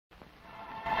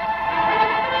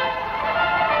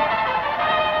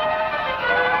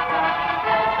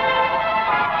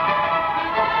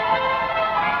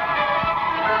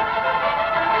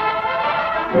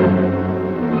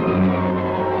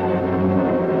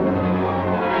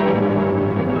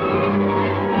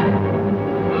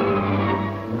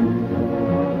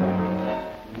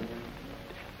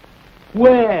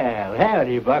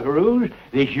buckaroos.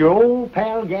 This your old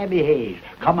pal Gabby Hayes,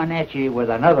 coming at you with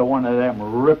another one of them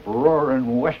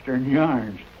rip-roaring Western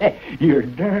yarns. You're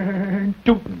darn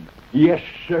tootin'. Yes,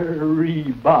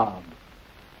 sirree, Bob.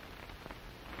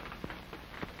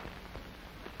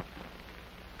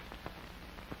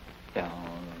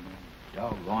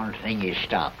 Doggone thing is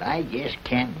stopped. I just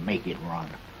can't make it run.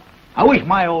 I wish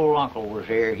my old uncle was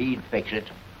here. He'd fix it.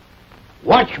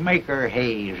 Watchmaker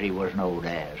Hayes, he was known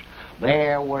as.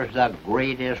 There was the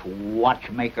greatest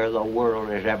watchmaker the world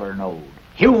has ever known,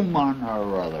 human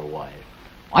or otherwise.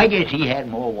 I guess he had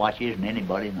more watches than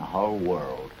anybody in the whole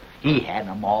world. He had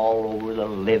them all over the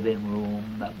living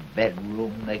room, the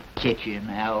bedroom, the kitchen,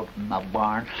 out in the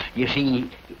barn. You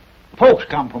see, folks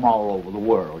come from all over the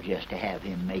world just to have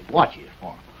him make watches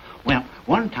for them. Well,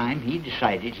 one time he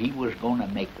decided he was going to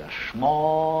make the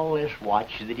smallest watch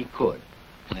that he could.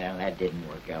 Well, that didn't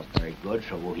work out very good,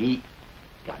 so he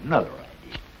got another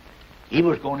idea. He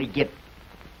was going to get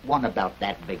one about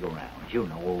that big around, you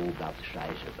know, about the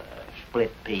size of a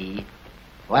split pea.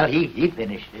 Well, he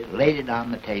finished it, laid it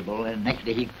on the table, and next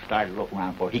day he started looking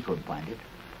around for it. He couldn't find it.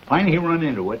 Finally, he run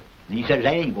into it, and he says,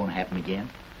 that ain't going to happen again.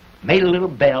 Made a little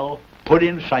bell, put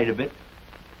inside of it,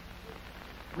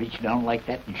 reach down like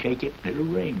that and shake it, it'll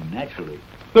ring, naturally.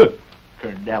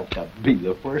 Turned out to be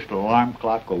the first alarm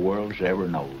clock the world's ever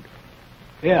known.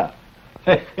 Yeah.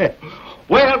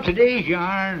 Well, today's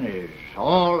yarn is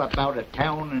all about a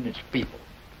town and its people.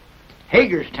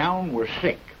 Hagerstown were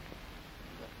sick.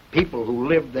 The people who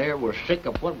lived there were sick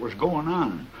of what was going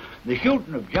on. The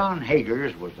shooting of John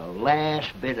Hager's was the last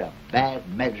bit of bad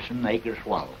medicine they could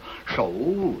swallow. So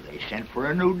they sent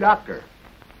for a new doctor.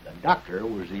 The doctor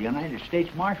was the United States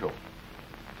Marshal.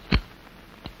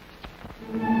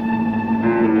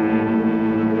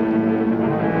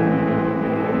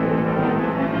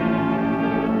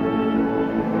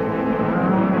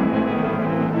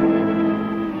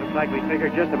 Like we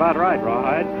figured just about right,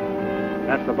 Rawhide.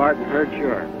 That's the Barton herd,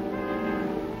 sure.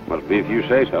 Must be if you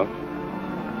say so.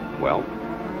 Well,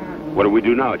 what do we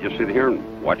do now? Just sit here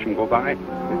and watch him go by?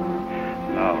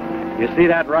 No. You see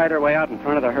that rider way out in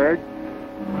front of the herd?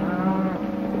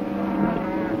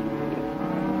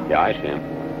 Yeah, I see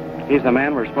him. He's the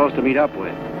man we're supposed to meet up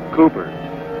with. Cooper.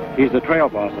 He's the trail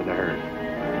boss of the herd.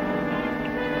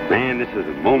 Man, this is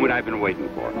the moment I've been waiting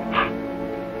for.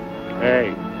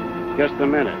 Hey. Just a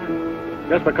minute.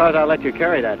 Just because I let you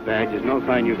carry that badge is no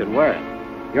sign you can wear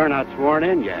it. You're not sworn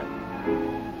in yet.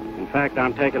 In fact,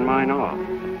 I'm taking mine off.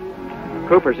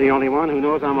 Cooper's the only one who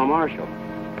knows I'm a marshal.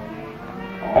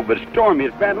 Oh, but Stormy,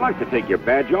 it's bad luck to take your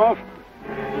badge off.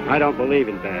 I don't believe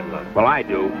in bad luck. Well, I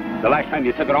do. The last time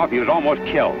you took it off, you was almost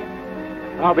killed.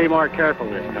 I'll be more careful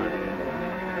this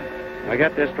time. Now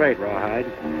get this straight, Rawhide.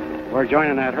 We're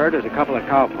joining that herd as a couple of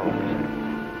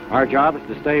cowpokes. Our job is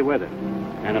to stay with it.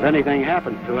 And if anything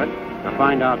happens to it, to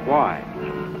find out why.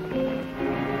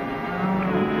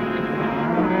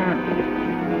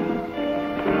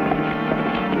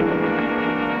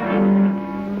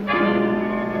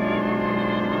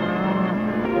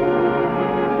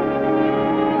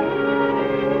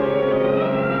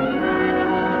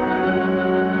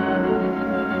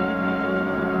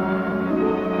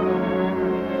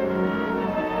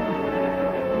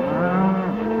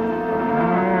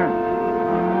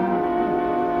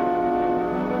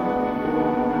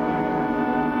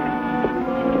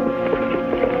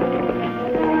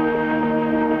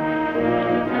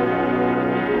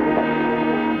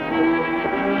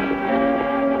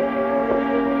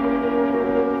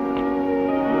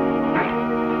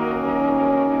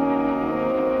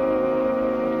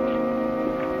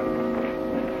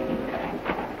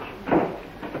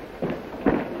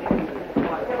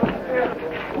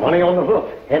 Money on the hook,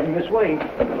 heading this way.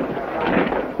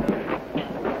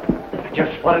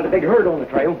 Just spotted a big herd on the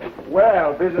trail.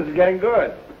 Well, business is getting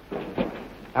good.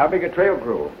 How big a trail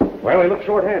crew? Well, they look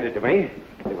short-handed to me.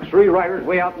 There was 3 riders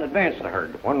way out in advance of the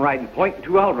herd. 1 riding point and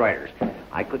 2 outriders.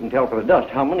 I couldn't tell for the dust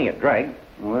how many it dragged.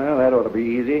 Well, that ought to be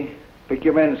easy. Pick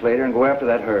your men, Slater, and go after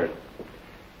that herd.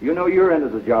 You know your end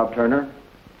of the job, Turner.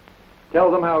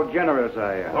 Tell them how generous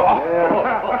I am.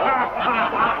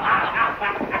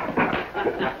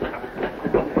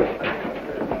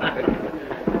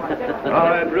 All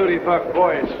right, Rudy Buck,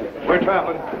 boys. We're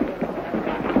traveling.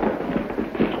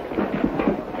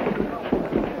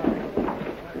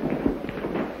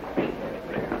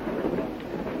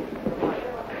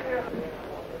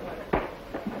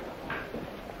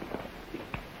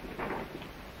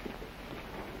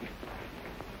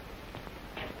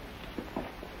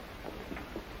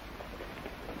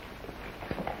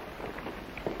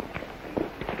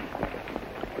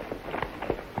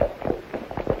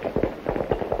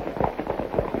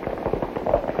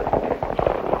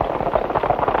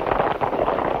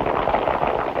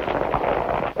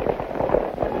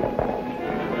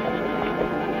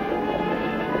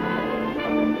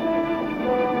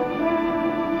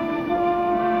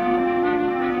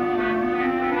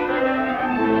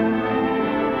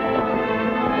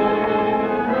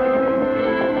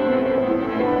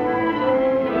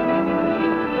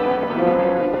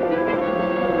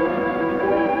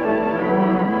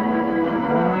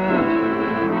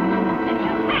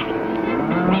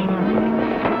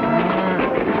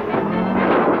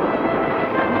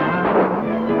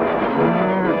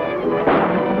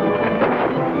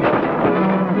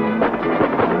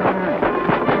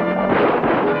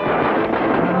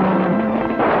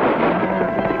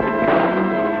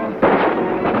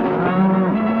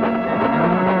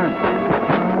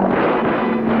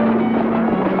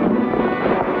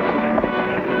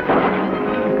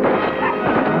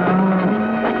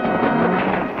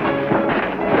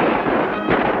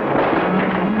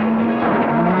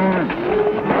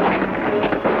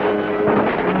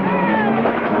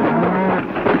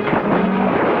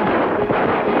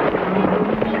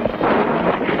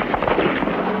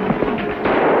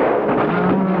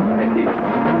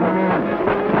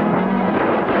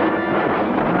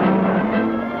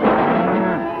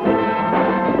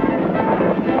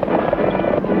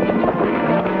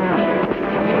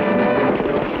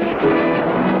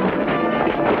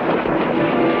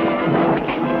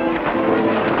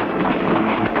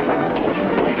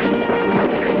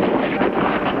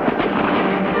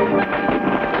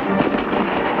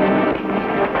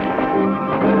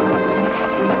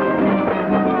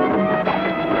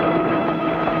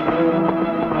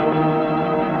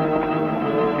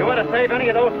 to save any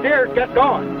of those steers, get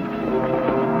going.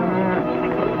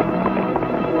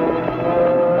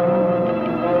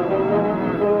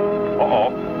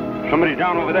 Uh-oh. Somebody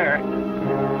down over there.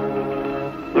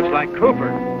 Looks like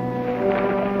Cooper.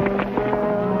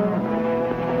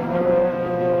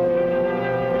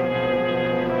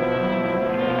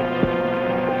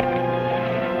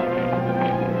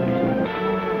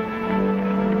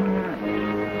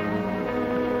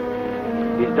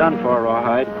 He's done for,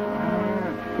 Rawhide.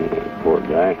 Poor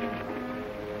guy.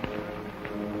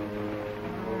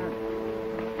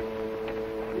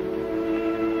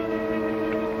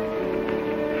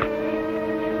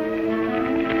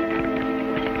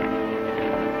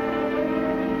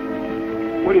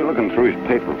 What are you looking through his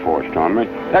paper for, Stormy?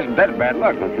 That's bad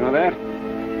luck, don't you know that?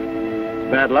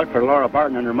 Bad luck for Laura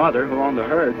Barton and her mother, who own the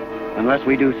herd, unless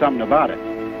we do something about it.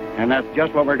 And that's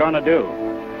just what we're going to do.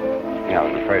 Yeah,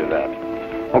 I'm afraid of that.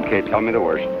 Okay, tell me the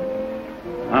worst.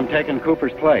 I'm taking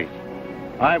Cooper's place.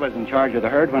 I was in charge of the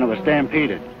herd when it was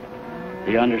stampeded.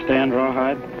 Do you understand,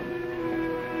 Rawhide?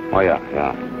 Oh,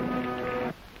 yeah.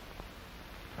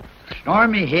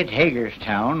 Stormy hit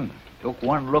Hagerstown, took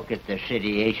one look at the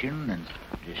situation, and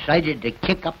decided to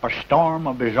kick up a storm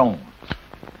of his own.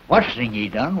 First thing he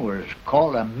done was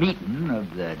call a meeting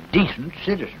of the decent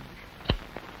citizens.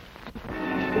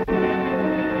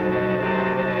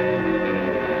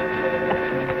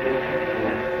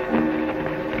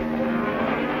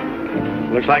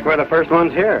 Looks like we're the first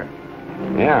ones here.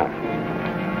 Yeah.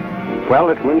 Well,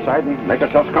 let's go inside and make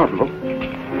ourselves comfortable.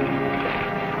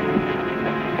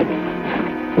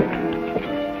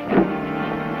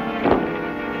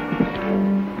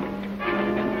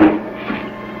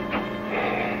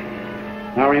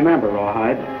 Now remember,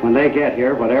 Rawhide, when they get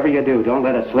here, whatever you do, don't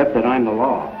let it slip that I'm the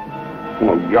law.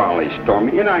 Well, golly,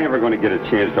 Stormy, you're not ever going to get a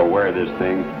chance to wear this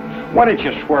thing. Why don't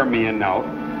you swear me in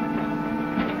now?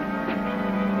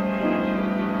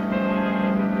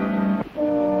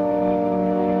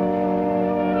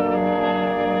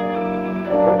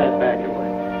 Put that back away.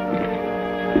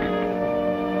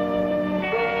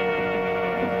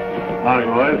 Howdy,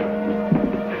 boys.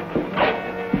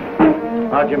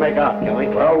 How'd you make out, Kelly?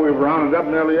 Well, we've rounded up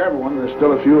nearly everyone. There's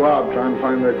still a few out trying to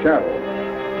find their cattle.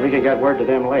 We can get word to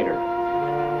them later.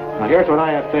 Now, here's what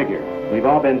I have figured. We've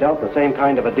all been dealt the same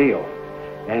kind of a deal.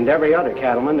 And every other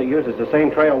cattleman that uses the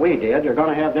same trail we did are going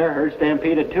to have their herd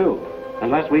stampeded, too,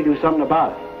 unless we do something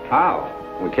about it.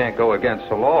 How? We can't go against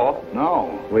the law.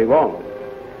 No, we won't.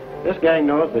 This gang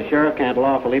knows the sheriff can't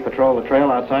lawfully patrol the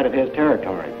trail outside of his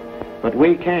territory. But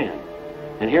we can.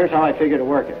 And here's how I figure to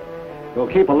work it. We'll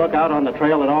keep a lookout on the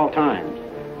trail at all times.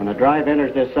 When the drive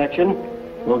enters this section,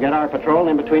 we'll get our patrol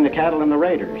in between the cattle and the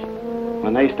raiders.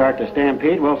 When they start to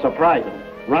stampede, we'll surprise them,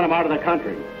 run them out of the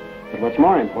country. But what's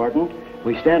more important,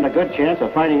 we stand a good chance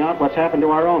of finding out what's happened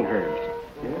to our own herds.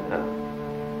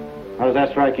 Yeah. How does that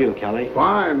strike you, Kelly?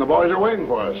 Fine, the boys are waiting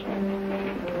for us.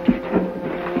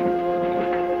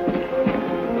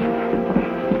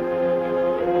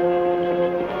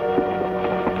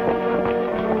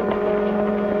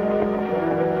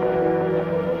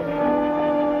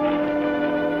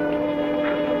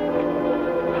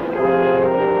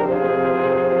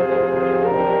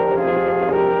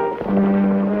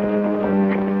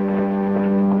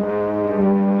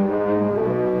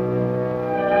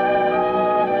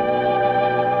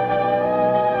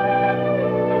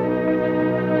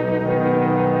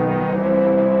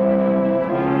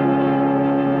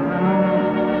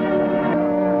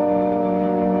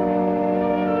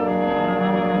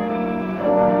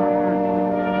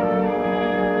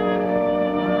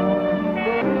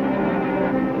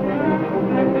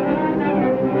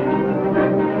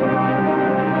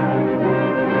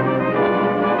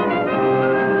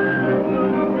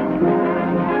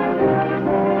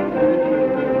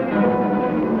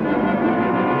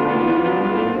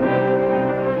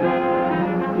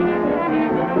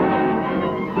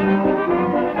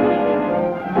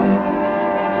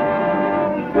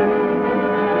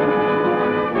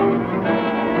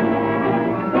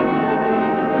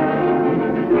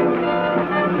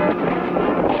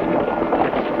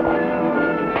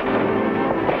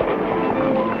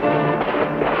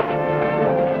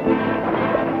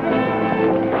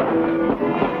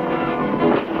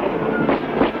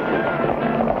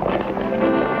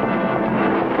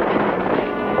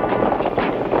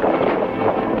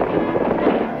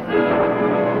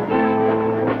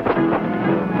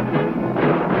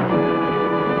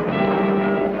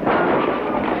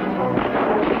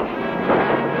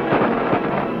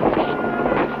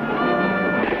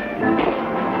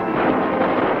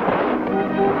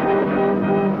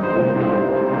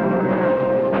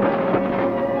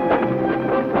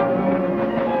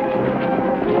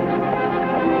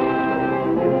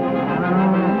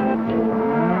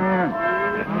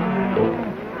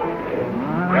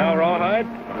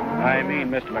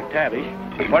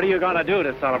 McTavish, what are you going to do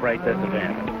to celebrate this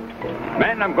event?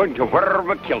 Man, I'm going to wear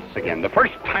my kilts again. The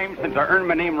first time since I earned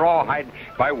my name Rawhide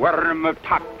by wearing them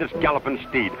atop this galloping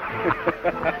steed.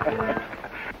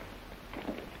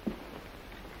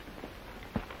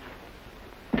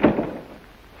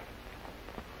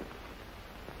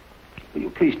 Will you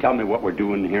please tell me what we're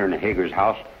doing here in Hager's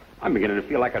house? I'm beginning to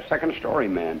feel like a second-story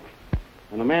man.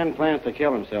 When a man plans to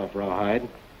kill himself, Rawhide,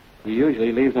 he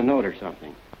usually leaves a note or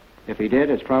something. If he did,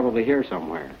 it's probably here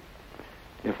somewhere.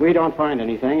 If we don't find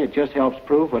anything, it just helps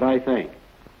prove what I think,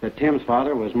 that Tim's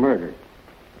father was murdered.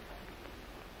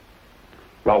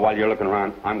 Well, while you're looking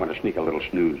around, I'm going to sneak a little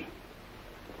snooze.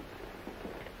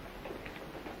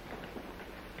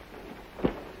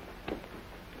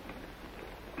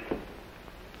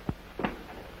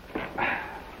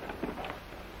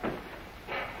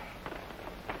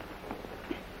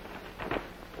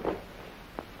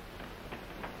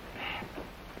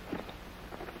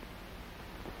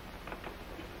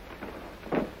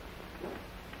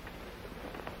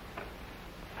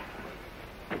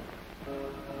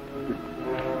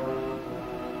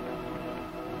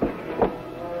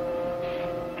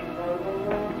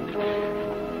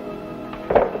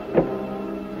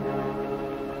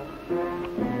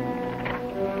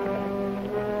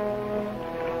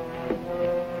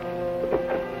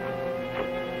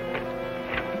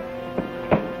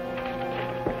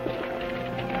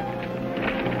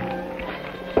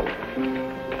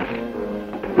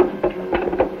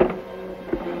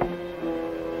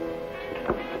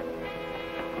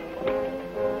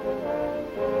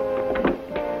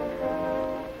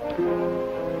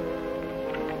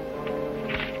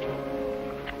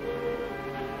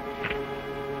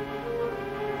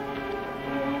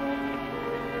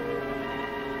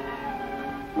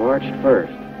 March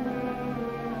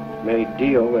 1st. Made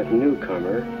deal with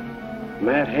newcomer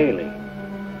Matt Haley.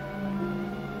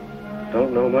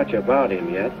 Don't know much about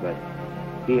him yet, but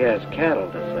he has cattle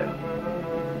to sell.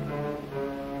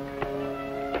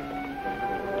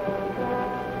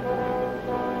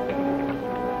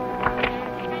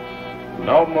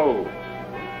 No move.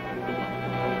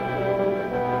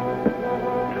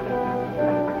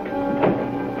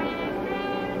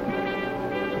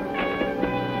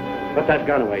 Put that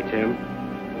gun away, Tim.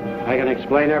 I can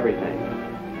explain everything.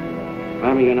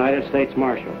 I'm a United States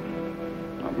Marshal.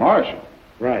 A marshal?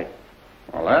 Right.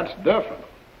 Well, that's different.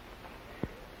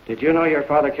 Did you know your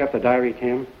father kept a diary,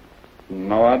 Tim?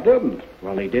 No, I didn't.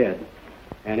 Well, he did.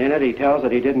 And in it, he tells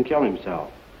that he didn't kill himself.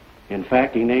 In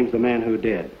fact, he names the man who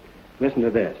did. Listen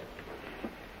to this.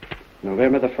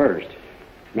 November the 1st.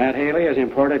 Matt Haley has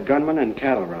imported gunmen and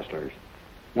cattle rustlers.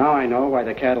 Now I know why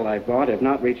the cattle I bought have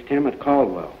not reached him at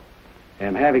Caldwell.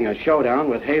 I'm having a showdown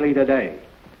with Haley today.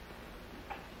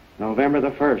 November the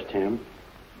 1st, Tim.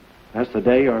 That's the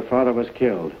day your father was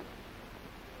killed.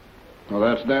 Well,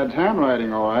 that's Dad's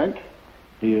handwriting, all right.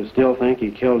 Do you still think he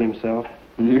killed himself?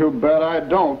 You bet I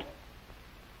don't.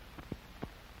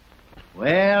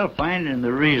 Well, finding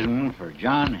the reason for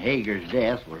John Hager's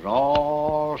death was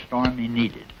all Stormy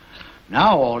needed.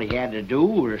 Now all he had to do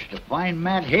was to find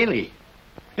Matt Haley.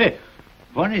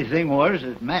 Funny thing was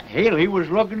that Matt Haley was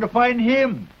looking to find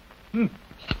him.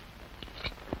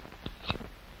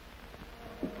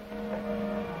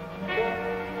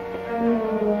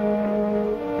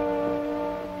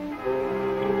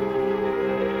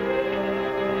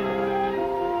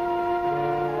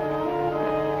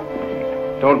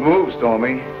 Don't move,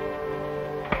 Stormy.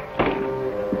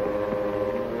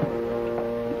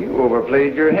 You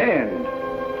overplayed your hand,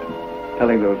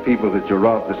 telling those people that you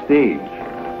robbed the stage.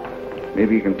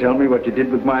 Maybe you can tell me what you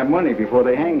did with my money before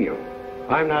they hang you.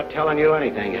 I'm not telling you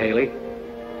anything, Haley.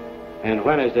 And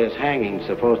when is this hanging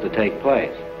supposed to take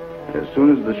place? As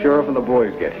soon as the sheriff and the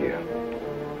boys get here.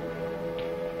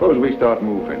 Suppose we start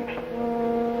moving.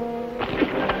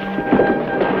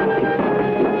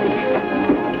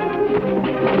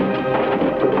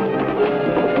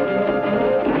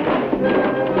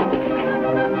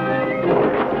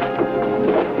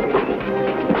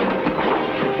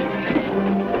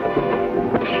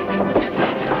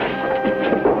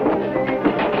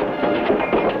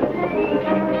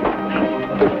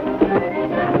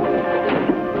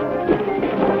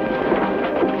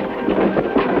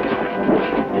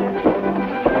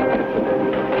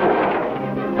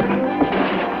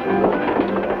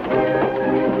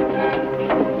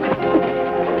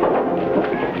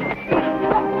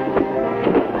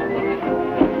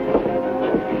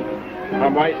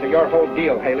 Your whole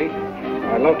deal, Haley.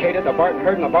 I located the Barton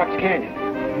herd in the Box Canyon.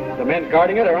 The men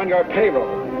guarding it are on your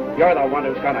payroll. You're the one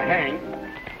who's going to hang.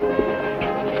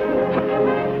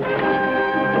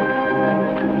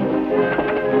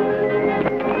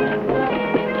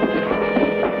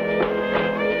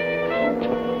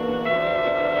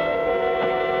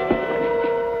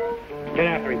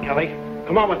 Kelly.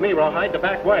 Come on with me, Rawhide, the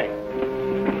back way.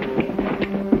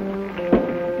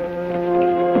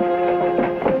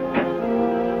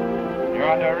 You're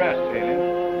under arrest, Haley.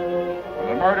 For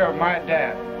the murder of my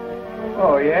dad.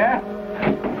 Oh, yeah?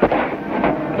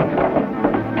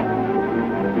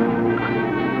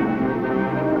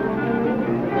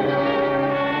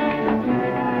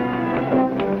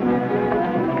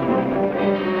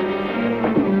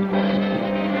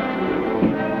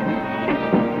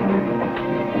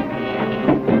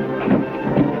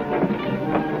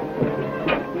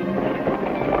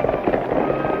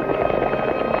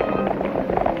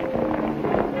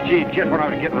 Gee, just when I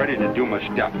was getting ready to do my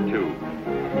stuff, too.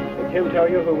 Did Tim tell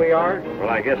you who we are? Well,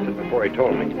 I guessed it before he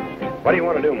told me. What do you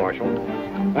want to do, Marshal?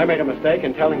 I made a mistake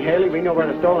in telling Haley we know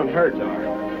where the stolen herds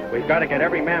are. We've got to get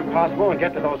every man possible and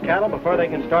get to those cattle before they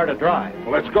can start a drive.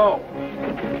 Well, let's go.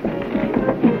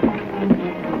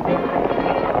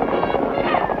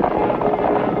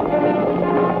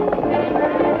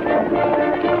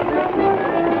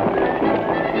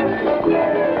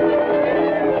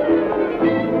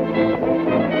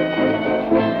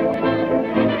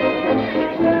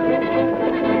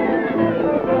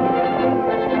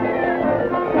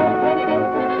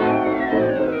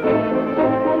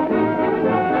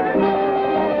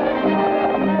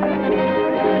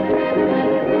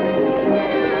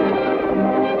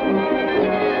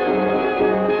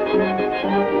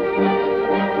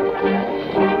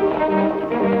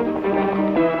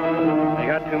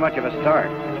 Much of a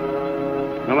start.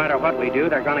 No matter what we do,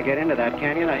 they're going to get into that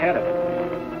canyon ahead of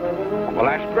it. Well,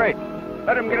 that's great.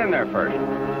 Let them get in there first.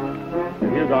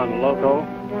 Have you gone loco?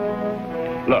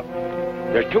 Look,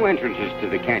 there's two entrances to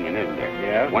the canyon, isn't there?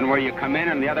 Yeah. One where you come in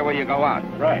and the other where you go out.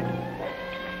 Right.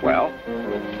 Well?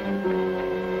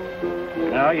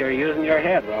 Now you're using your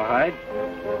head, Rawhide.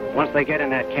 Once they get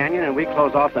in that canyon and we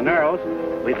close off the narrows,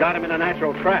 we've got them in a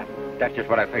natural trap. That's just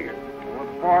what I figured.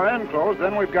 Far end closed,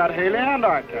 then we've got Haley and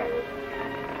our cattle.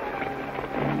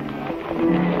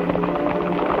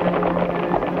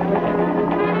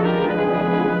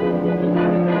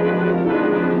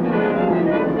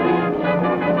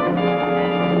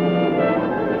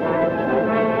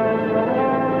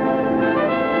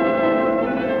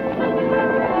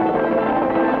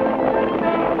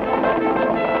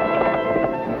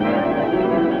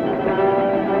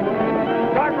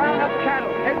 Start rounding up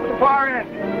cattle. Head to the far end.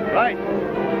 Right.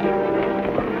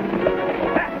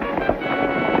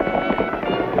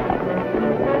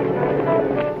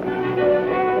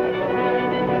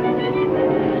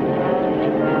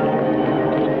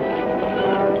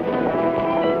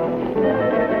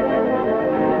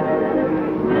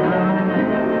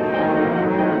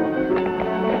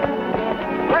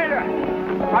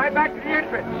 Ride back to the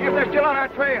entrance. See if they're still on our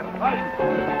trail.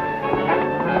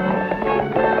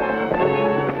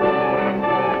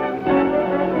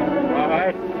 All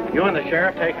right. You and the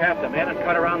sheriff take half the men and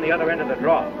cut around the other end of the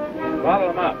draw. Follow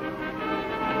them up.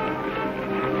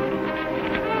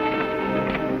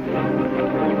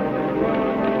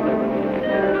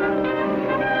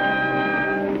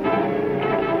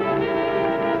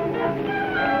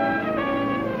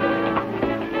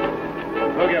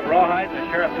 We'll give Rawhide and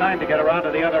the sheriff time to get around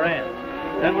to the other end.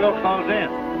 Then we'll close in.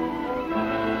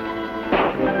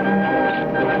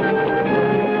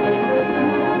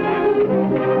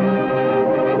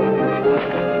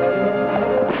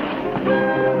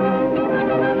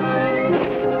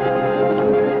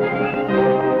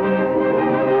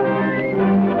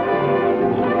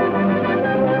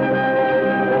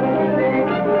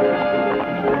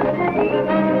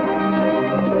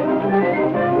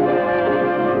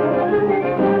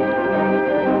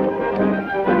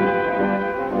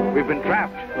 We've been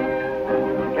trapped.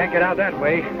 Can't get out that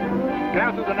way. Get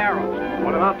out through the narrows.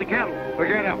 What about the cattle?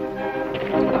 Forget him.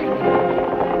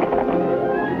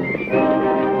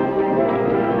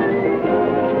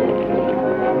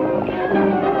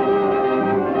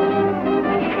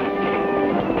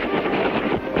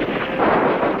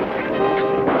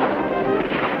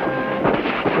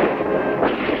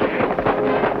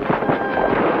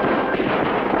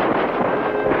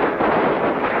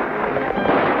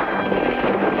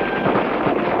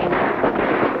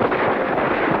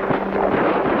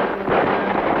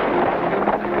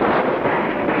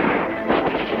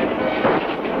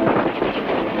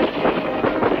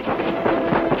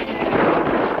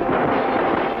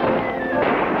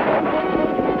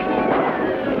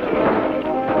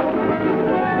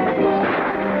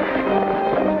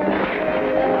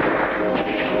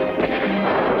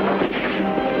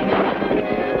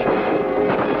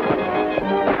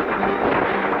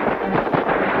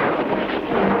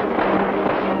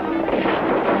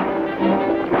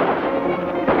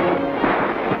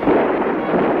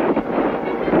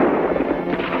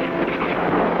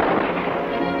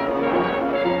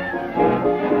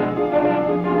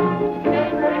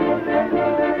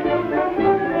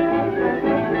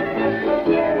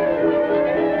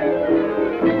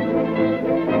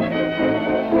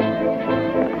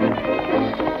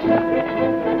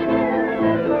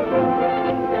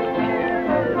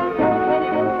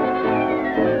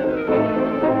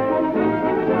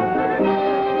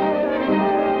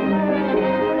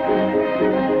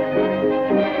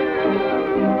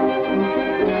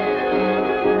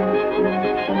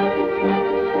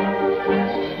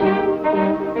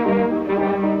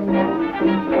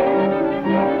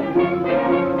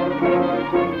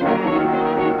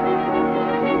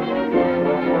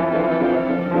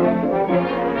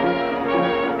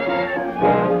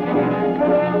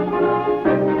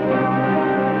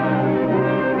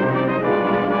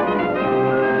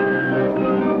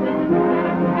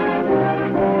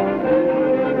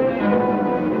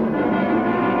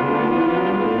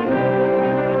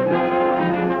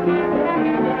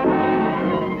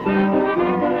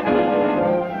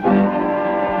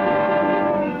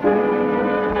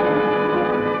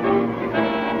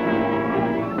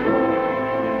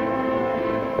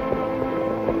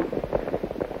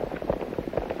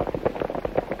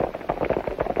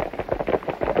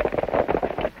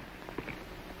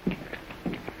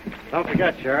 Don't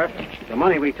forget, Sheriff, the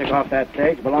money we took off that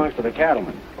stage belongs to the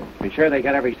cattlemen. Be sure they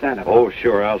get every cent of it. Oh,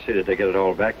 sure, I'll see that they get it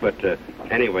all back. But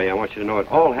anyway, I want you to know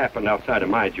it all happened outside of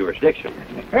my jurisdiction.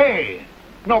 Hey,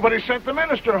 nobody sent the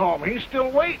minister home. He's still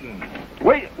waiting.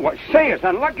 Wait, what? Say, it's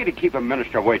unlucky to keep a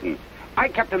minister waiting. I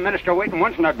kept a minister waiting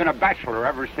once, and I've been a bachelor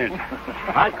ever since.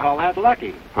 I'd call that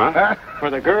lucky. Huh?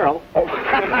 For the girl.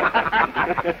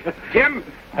 Jim,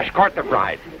 escort the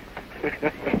bride.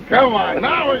 Come on,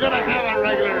 now we're going to have a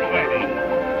regular wedding.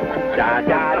 Da,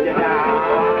 da, da, da.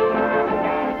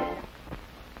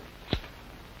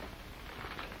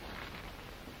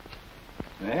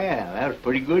 Well, that was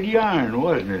pretty good yarn,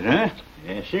 wasn't it, huh?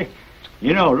 Yes, sir.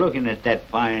 You know, looking at that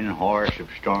fine horse of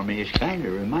Stormy, it's kind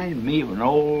of reminded me of an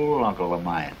old uncle of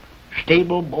mine.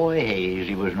 Stable Boy Hayes,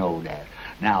 he was known as.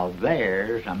 Now,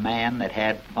 there's a man that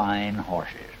had fine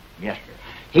horses. Yes, sir.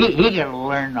 He could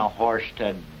learn a horse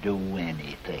to do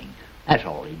anything. That's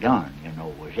all he done, you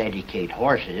know, was educate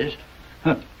horses.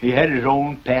 He had his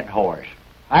own pet horse.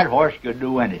 That horse could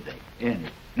do anything.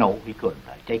 No, he couldn't.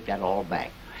 I take that all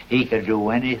back. He could do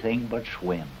anything but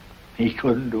swim. He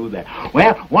couldn't do that.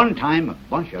 Well, one time a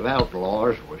bunch of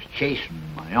outlaws was chasing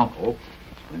my uncle,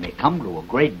 and they come to a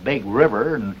great big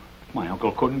river, and my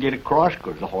uncle couldn't get across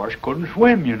because the horse couldn't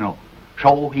swim, you know.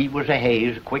 So he was a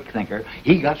Hayes, a quick thinker.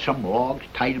 He got some logs,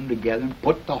 tied them together, and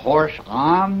put the horse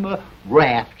on the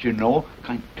raft, you know,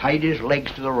 kind of tied his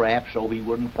legs to the raft so he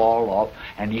wouldn't fall off,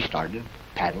 and he started to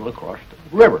paddle across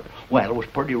the river. Well, it was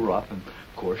pretty rough, and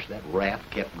of course that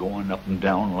raft kept going up and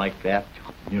down like that,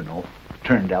 you know.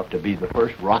 Turned out to be the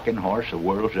first rocking horse the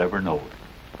world's ever known.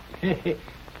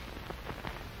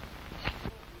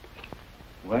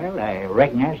 Well, I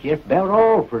reckon that's just about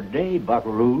all for today,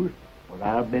 buckaroos. But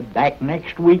I'll be back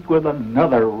next week with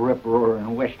another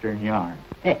rip-roaring Western yarn.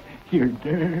 You're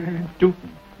darn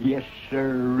tootin'. Yes,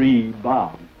 sirree,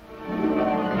 Bob.